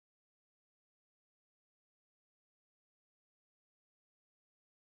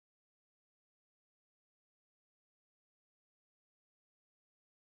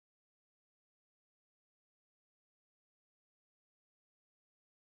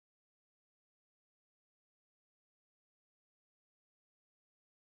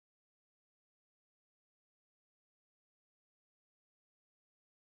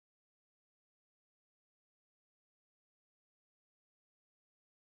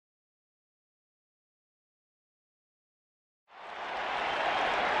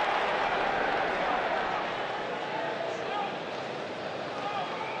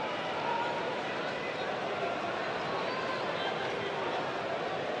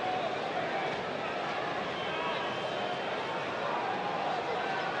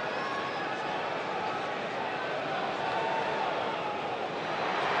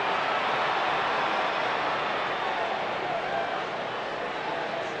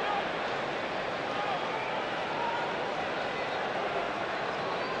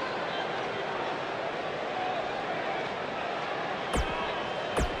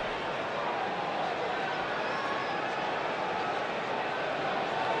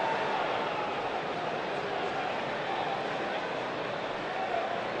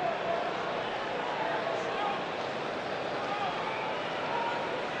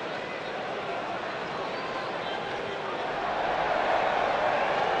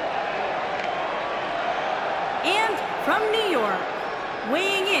And from New York,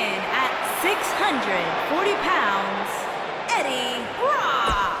 weighing in at 640 pounds, Eddie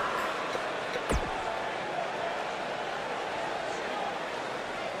Brock.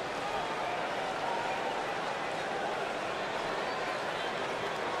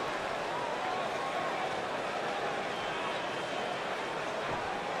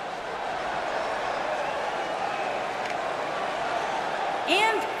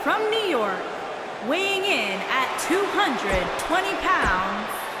 And from New York, weighing in at 220 pounds,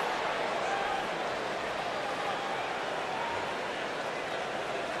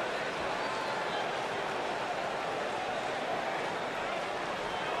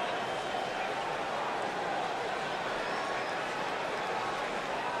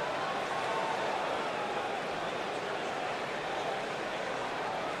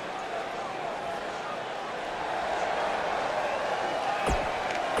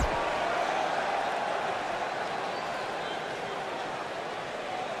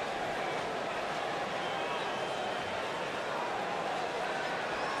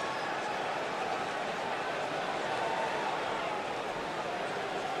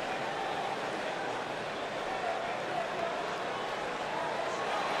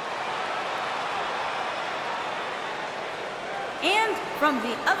 and from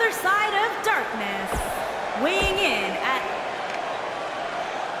the other side of darkness, weighing in at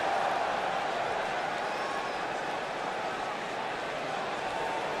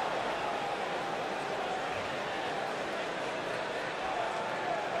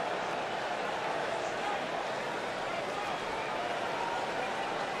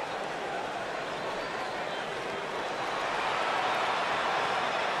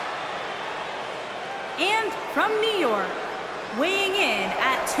and from New York, weighing in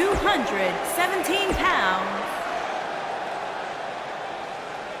at 217 pounds,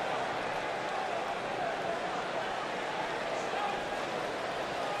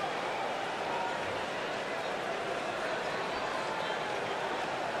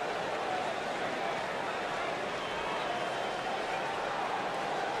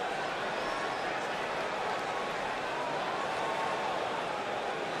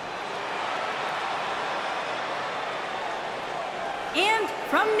 and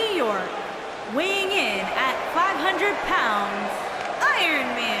from New York, weighing in at 500 pounds, Iron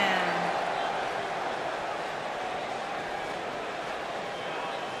Man.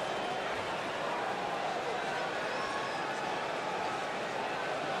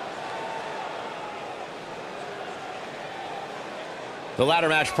 The ladder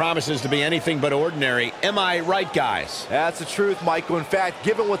match promises to be anything but ordinary. Am I right, guys? That's the truth, Michael. In fact,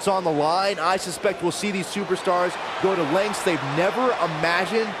 given what's on the line, I suspect we'll see these superstars go to lengths they've never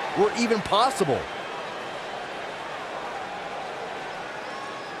imagined were even possible.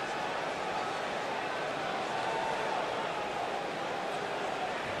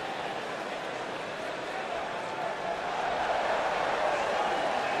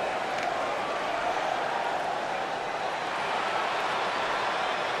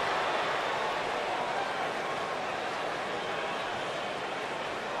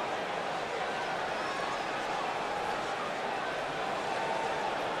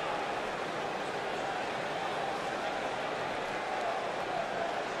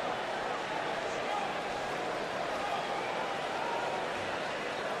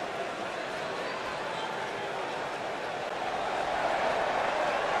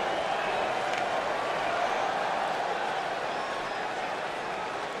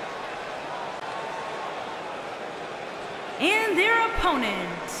 And their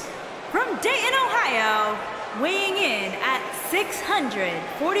opponent, from Dayton, Ohio, weighing in at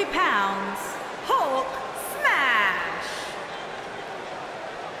 640 pounds, Hulk Smash.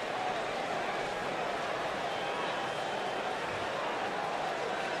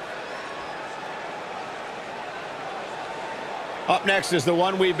 Up next is the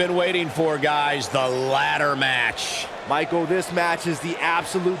one we've been waiting for, guys, the ladder match. Michael, this match is the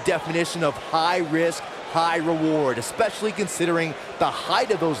absolute definition of high risk, high reward, especially considering the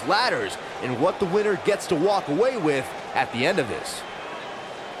height of those ladders and what the winner gets to walk away with at the end of this.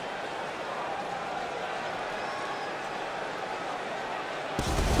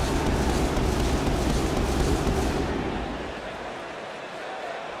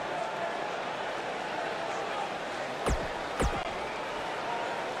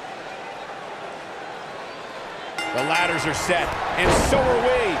 The ladders are set, and so are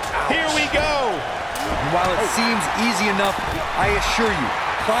we. Here we go. And while it seems easy enough, I assure you,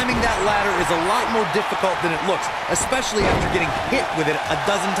 climbing that ladder is a lot more difficult than it looks, especially after getting hit with it a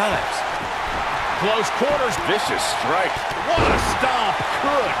dozen times. Close quarters, vicious strike. What a stomp.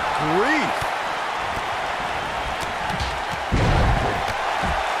 Good grief.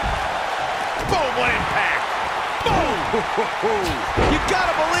 You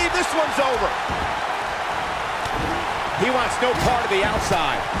gotta believe this one's over. He wants no part of the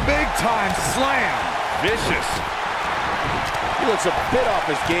outside. Big time slam. Vicious. He looks a bit off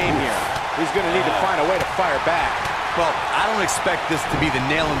his game here. He's going to need to find a way to fire back. Well, I don't expect this to be the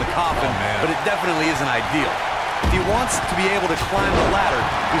nail in the coffin, but it definitely isn't ideal. If he wants to be able to climb the ladder,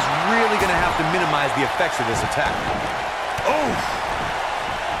 he's really going to have to minimize the effects of this attack. Oh!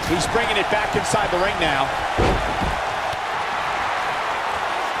 He's bringing it back inside the ring now.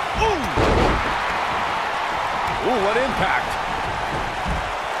 Ooh! Ooh, what impact.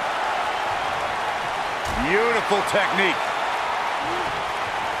 Beautiful technique.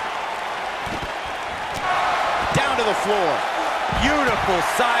 Down to the floor. Beautiful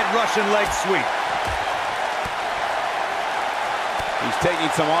side Russian leg sweep. He's taking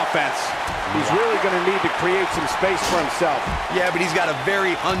some offense. He's really going to need to create some space for himself. Yeah, but he's got a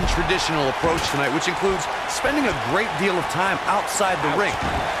very untraditional approach tonight, which includes spending a great deal of time outside the ring.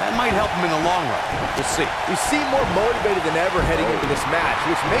 That might help him in the long run. We'll see. We seem more motivated than ever heading into this match,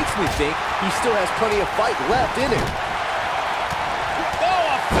 which makes me think he still has plenty of fight left in him. Oh,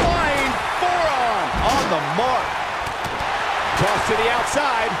 a flying forearm on the mark. Toss to the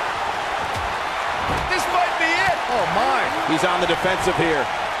outside. This might be it. Oh, my. He's on the defensive here.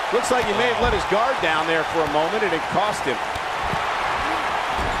 Looks like he may have let his guard down there for a moment, and it cost him.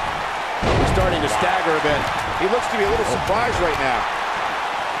 He's starting to stagger a bit. He looks to be a little surprised right now.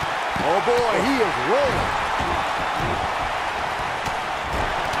 Oh, boy, he is rolling.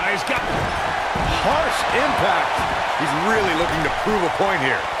 He's got harsh impact. He's really looking to prove a point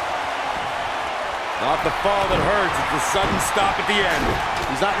here. Not the fall that hurts, it's the sudden stop at the end.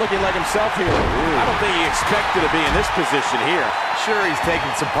 He's not looking like himself here. I don't think he expected to be in this position here. Sure, he's taking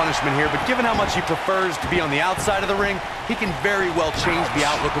some punishment here, but given how much he prefers to be on the outside of the ring, he can very well change the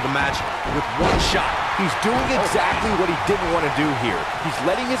outlook of the match with one shot. He's doing exactly what he didn't want to do here. He's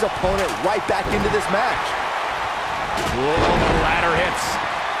letting his opponent right back into this match. Whoa, the ladder hits.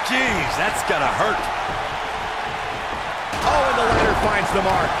 Jeez, that's gotta hurt. Oh, and the ladder finds the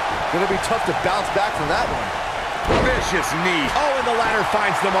mark. Gonna be tough to bounce back from that one. Vicious knee. Oh, and the ladder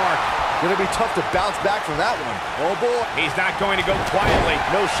finds the mark. Gonna be tough to bounce back from that one. Oh, boy. He's not going to go quietly.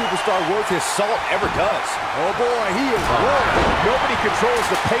 No superstar worth his salt ever does. Oh, boy, he is rolling. Nobody controls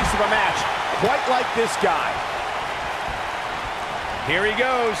the pace of a match quite like this guy. Here he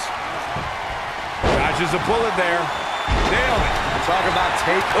goes. Dodges a bullet there. Nailed it. Talk about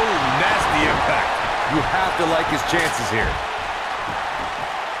take. Oh, nasty impact. You have to like his chances here.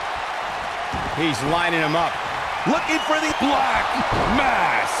 He's lining him up. Looking for the black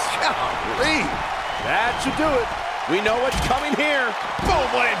mass. Golly. That should do it. We know what's coming here. Boom,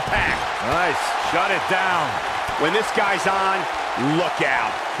 what impact. Nice. Shut it down. When this guy's on, look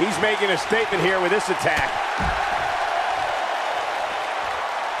out. He's making a statement here with this attack.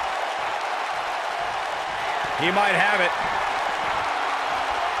 He might have it.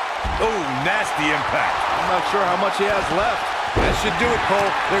 Oh, nasty impact. I'm not sure how much he has left. That should do it,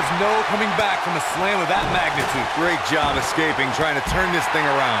 Cole. There's no coming back from a slam of that magnitude. Great job escaping, trying to turn this thing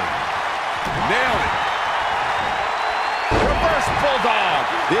around. Nailed it. Reverse bulldog.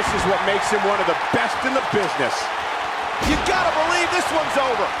 This is what makes him one of the best in the business. You gotta believe this one's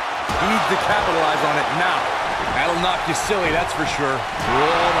over. He needs to capitalize on it now. That'll knock you silly, that's for sure.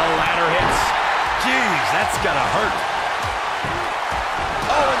 Whoa, the ladder hits. Jeez, that's gotta hurt.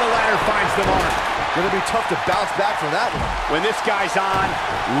 Oh, and the ladder finds the mark. Gonna be tough to bounce back from that one. When this guy's on,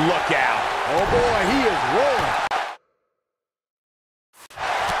 look out. Oh, boy, he is rolling.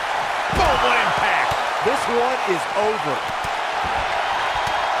 Boom, what impact. This one is over.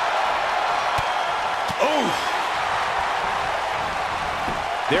 Oh!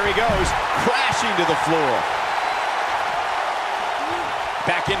 There he goes, crashing to the floor.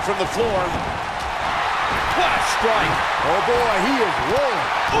 Back in from the floor. What a strike. Oh, boy, he is rolling.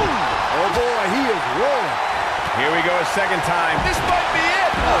 Ooh. Oh, boy, he is rolling. Here we go a second time. This might be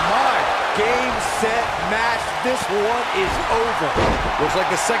it. Oh, my. Game, set, match. This one is over. Looks like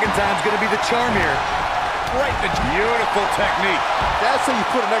the second time's gonna be the charm here. Right, the beautiful technique. That's how you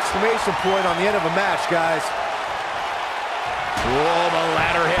put an exclamation point on the end of a match, guys. Whoa, the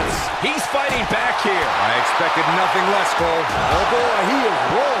ladder hits. He's fighting back here. I expected nothing less, Cole. Oh, boy, he is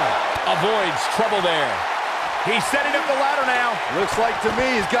rolling. Avoids trouble there. He's setting up the ladder now. Looks like to me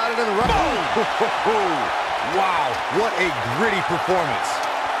he's got it in the right. Wow, what a gritty performance.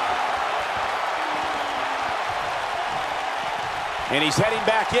 And he's heading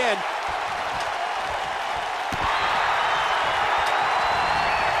back in.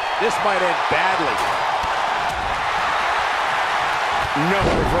 This might end badly. No,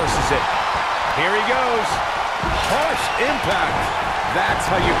 reverses it. Here he goes. Harsh impact. That's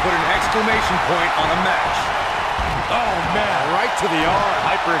how you put an exclamation point on a match. Oh, man, right to the arm.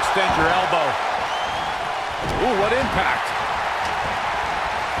 Hyperextend your elbow. Ooh, what impact.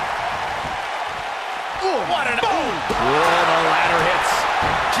 Ooh, what an boom. Whoa, the ladder hits.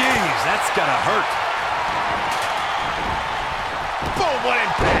 Jeez, that's gotta hurt. Boom, what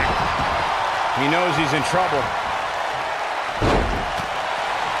impact. He knows he's in trouble.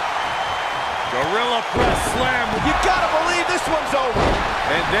 Gorilla press slam. You gotta believe this one's over.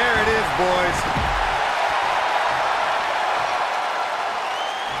 And there it is, boys.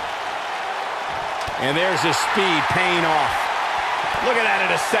 And there's his speed paying off. Look at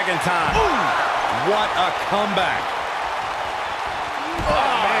that a second time. Ooh, what a comeback.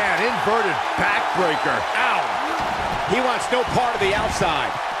 Oh, man, inverted backbreaker. Ow. He wants no part of the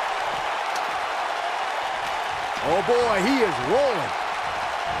outside. Oh, boy, he is rolling.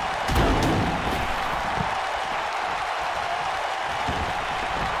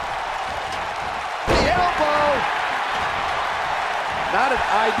 The elbow. Not an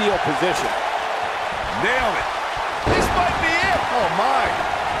ideal position. Nailed it. This might be it. Oh, my.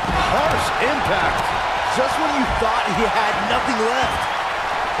 Harsh impact. Just when you thought he had nothing left.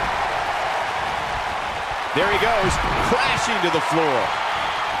 There he goes, crashing to the floor.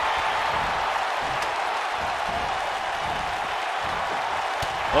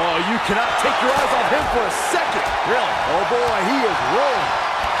 Oh, you cannot take your eyes off him for a second. Really? Oh, boy, he is rolling.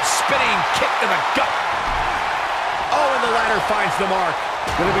 Spinning kick to the gut. Oh, and the ladder finds the mark.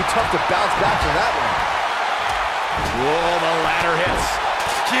 Gonna be tough to bounce back from that one. Whoa, the ladder hits.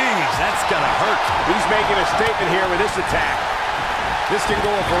 Jeez, that's gotta hurt. He's making a statement here with this attack. This can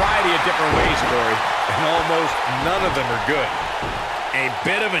go a variety of different ways, Corey. And almost none of them are good. A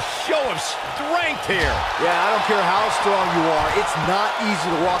bit of a show of strength here. Yeah, I don't care how strong you are. It's not easy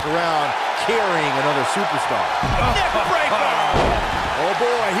to walk around carrying another superstar. Neck breaker. Oh,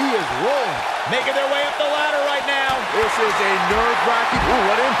 boy, he is rolling. Making their way up the ladder right now. This is a nerve-wracking... Ooh,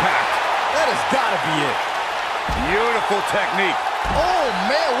 what impact. That has got to be it. Beautiful technique. Oh,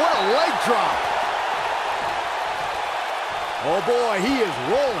 man, what a leg drop. Oh, boy, he is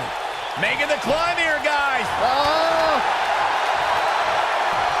rolling. Making the climb here, guys.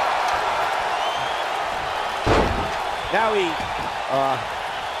 Now he...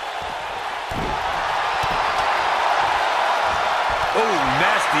 Oh,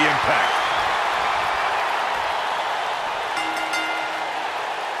 nasty impact.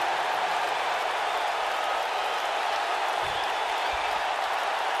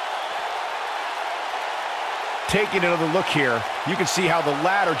 Taking another look here, you can see how the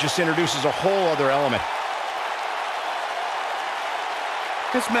ladder just introduces a whole other element.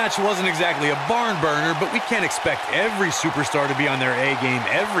 This match wasn't exactly a barn burner, but we can't expect every superstar to be on their A game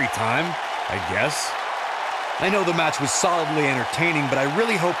every time, I guess. I know the match was solidly entertaining, but I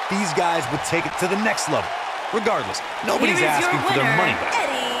really hope these guys would take it to the next level. Regardless, nobody's Here is your asking for their winner, money back.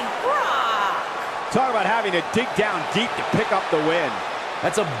 Eddie Brock. Talk about having to dig down deep to pick up the win.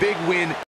 That's a big win.